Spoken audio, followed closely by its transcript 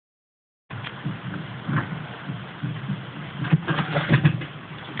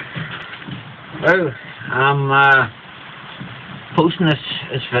Well, I'm posting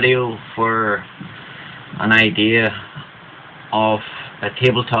this video for an idea of a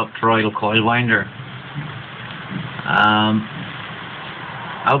tabletop toroidal coil winder.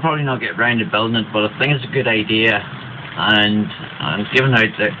 I'll probably not get round to building it, but I think it's a good idea, and I'm giving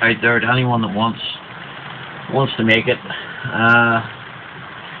out there to anyone that wants to make it. I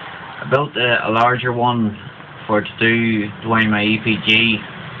built a larger one to do my EPG,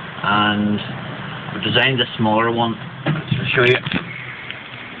 and I've designed a smaller one to show you.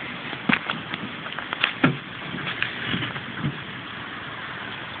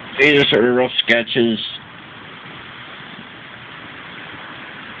 These are sort of rough sketches.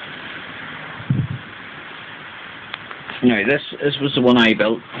 Now this was the one I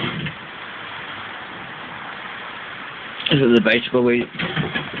built. This is the bicycle wheel.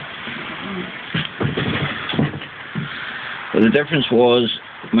 But the difference was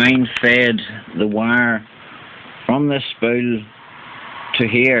mine fed the wire from this spool to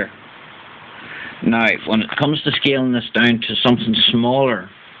here. Now when it comes to scaling this down to something smaller,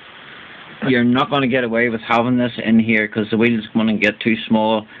 you're not going to get away with having this in here because the wheel's going to get too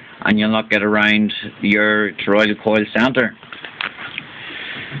small and you'll not get around your toroidal coil center.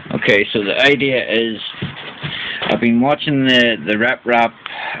 Okay, so the idea is, I've been watching the reprap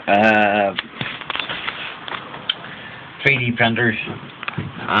 3D printers,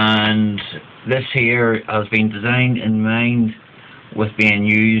 and this here has been designed in mind with being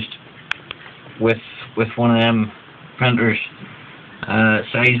used with one of them printers.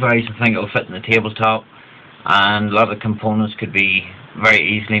 Size-wise, I think it'll fit in the tabletop, and a lot of components could be very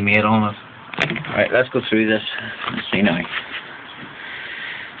easily made on it. Right, let's go through this. Let's see now.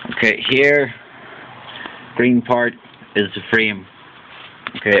 Okay, here, green part is the frame.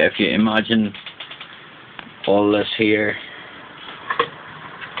 Okay, if you imagine all this here,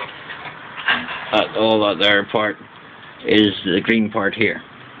 all that there part is the green part here.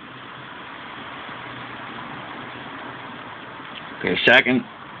 Okay, second,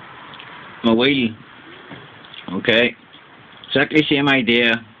 my wheel. Okay, exactly same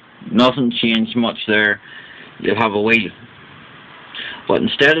idea, nothing changed much there. You'll have a wheel, but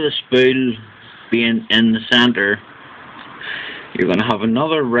instead of the spool being in the center, you're going to have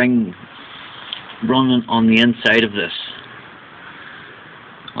another ring running on the inside of this.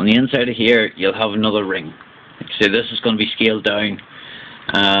 On the inside of here, you'll have another ring. So this is going to be scaled down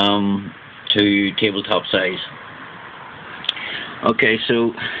to tabletop size. Okay,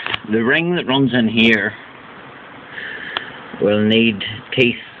 so the ring that runs in here will need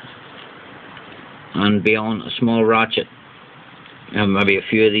teeth and be on a small ratchet, and maybe a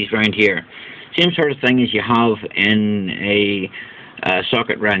few of these around here. Same sort of thing as you have in a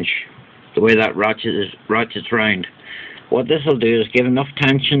socket wrench, the way that ratchets round. What this will do is give enough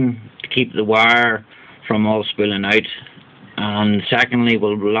tension to keep the wire from all spilling out, and secondly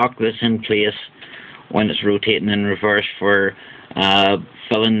will lock this in place when it's rotating in reverse for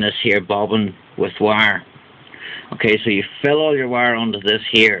filling this here bobbin with wire. Okay, so you fill all your wire onto this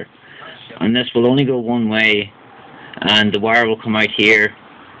here, and this will only go one way, and the wire will come out here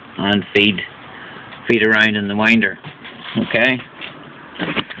and feed around in the winder. Okay.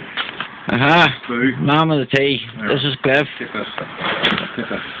 Mom of the tea. This is Cliff. Take this.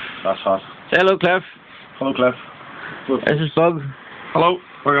 That's hot. Say hello, Cliff. Hello, Cliff. This is Bug. Hello.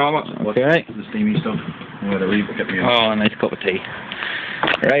 Where are you? Okay. The steamy stuff. Oh, a nice cup of tea.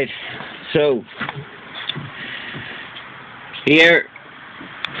 Right. So here,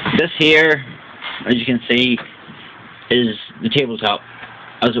 this here, as you can see, is the tabletop,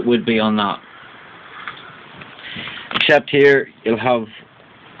 as it would be on that. Except here, you'll have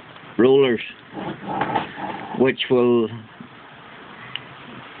rollers, which will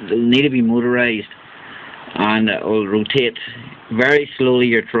need to be motorized, and it will rotate very slowly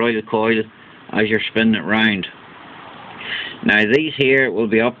your toroidal coil as you're spinning it round. Now these here will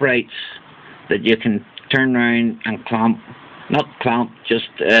be uprights that you can turn around and clamp, not clamp, just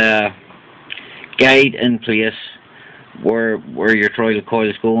guide in place where your toroidal coil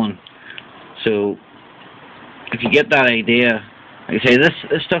is going. So if you get that idea, like I say,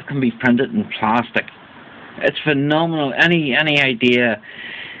 this stuff can be printed in plastic. It's phenomenal. Any idea,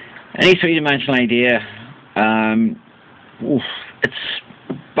 any three-dimensional idea, it's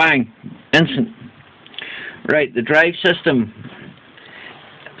bang, instant. Right, the drive system,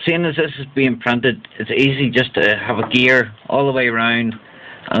 seeing as this is being printed, it's easy just to have a gear all the way around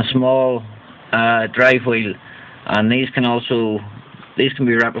and a small drive wheel, and these can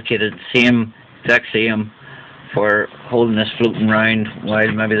be replicated exact same for holding this floating round while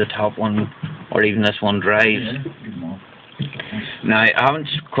maybe the top one or even this one drives. Now I haven't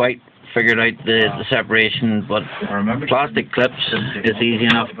quite figured out the separation, but plastic clips is easy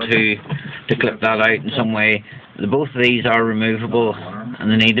enough to clip that out in some way. Both of these are removable, and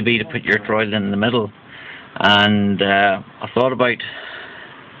they need to be to put your toroidal in the middle. And I thought about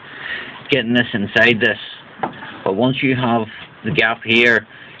getting this inside this, but once you have the gap here,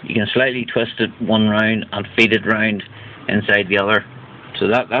 you can slightly twist it one round and feed it round inside the other. So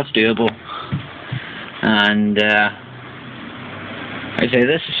that's doable. And I say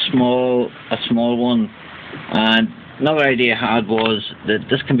this is a small one. And another idea I had was that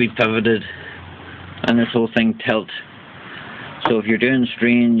this can be pivoted and this whole thing tilt. So if you're doing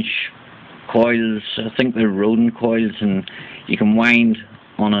strange coils, I think they're rodent coils, and you can wind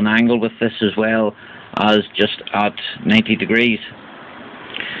on an angle with this as well as just at 90 degrees.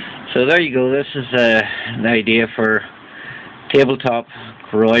 So there you go. This is an idea for tabletop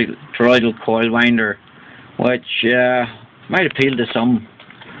toroidal coil winder, which might appeal to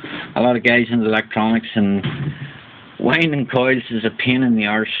a lot of guys into electronics, and winding coils is a pain in the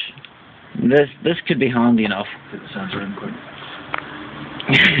arse. This could be handy enough.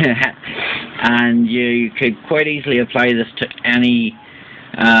 And you could quite easily apply this to any,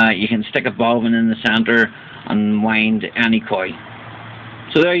 you can stick a bobbin in the center and wind any coil.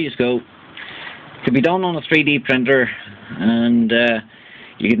 So there you go. It could be done on a 3D printer, and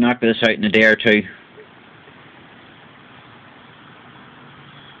you could knock this out in a day or two.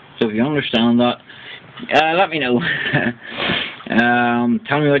 So if you understand that, let me know.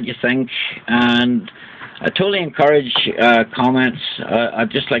 Tell me what you think, and I totally encourage comments.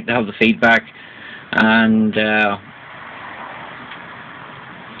 I'd just like to have the feedback, and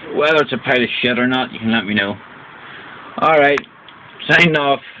whether it's a pile of shit or not, you can let me know. Alright, signing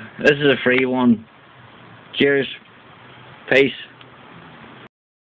off. This is a free one. Cheers. Peace.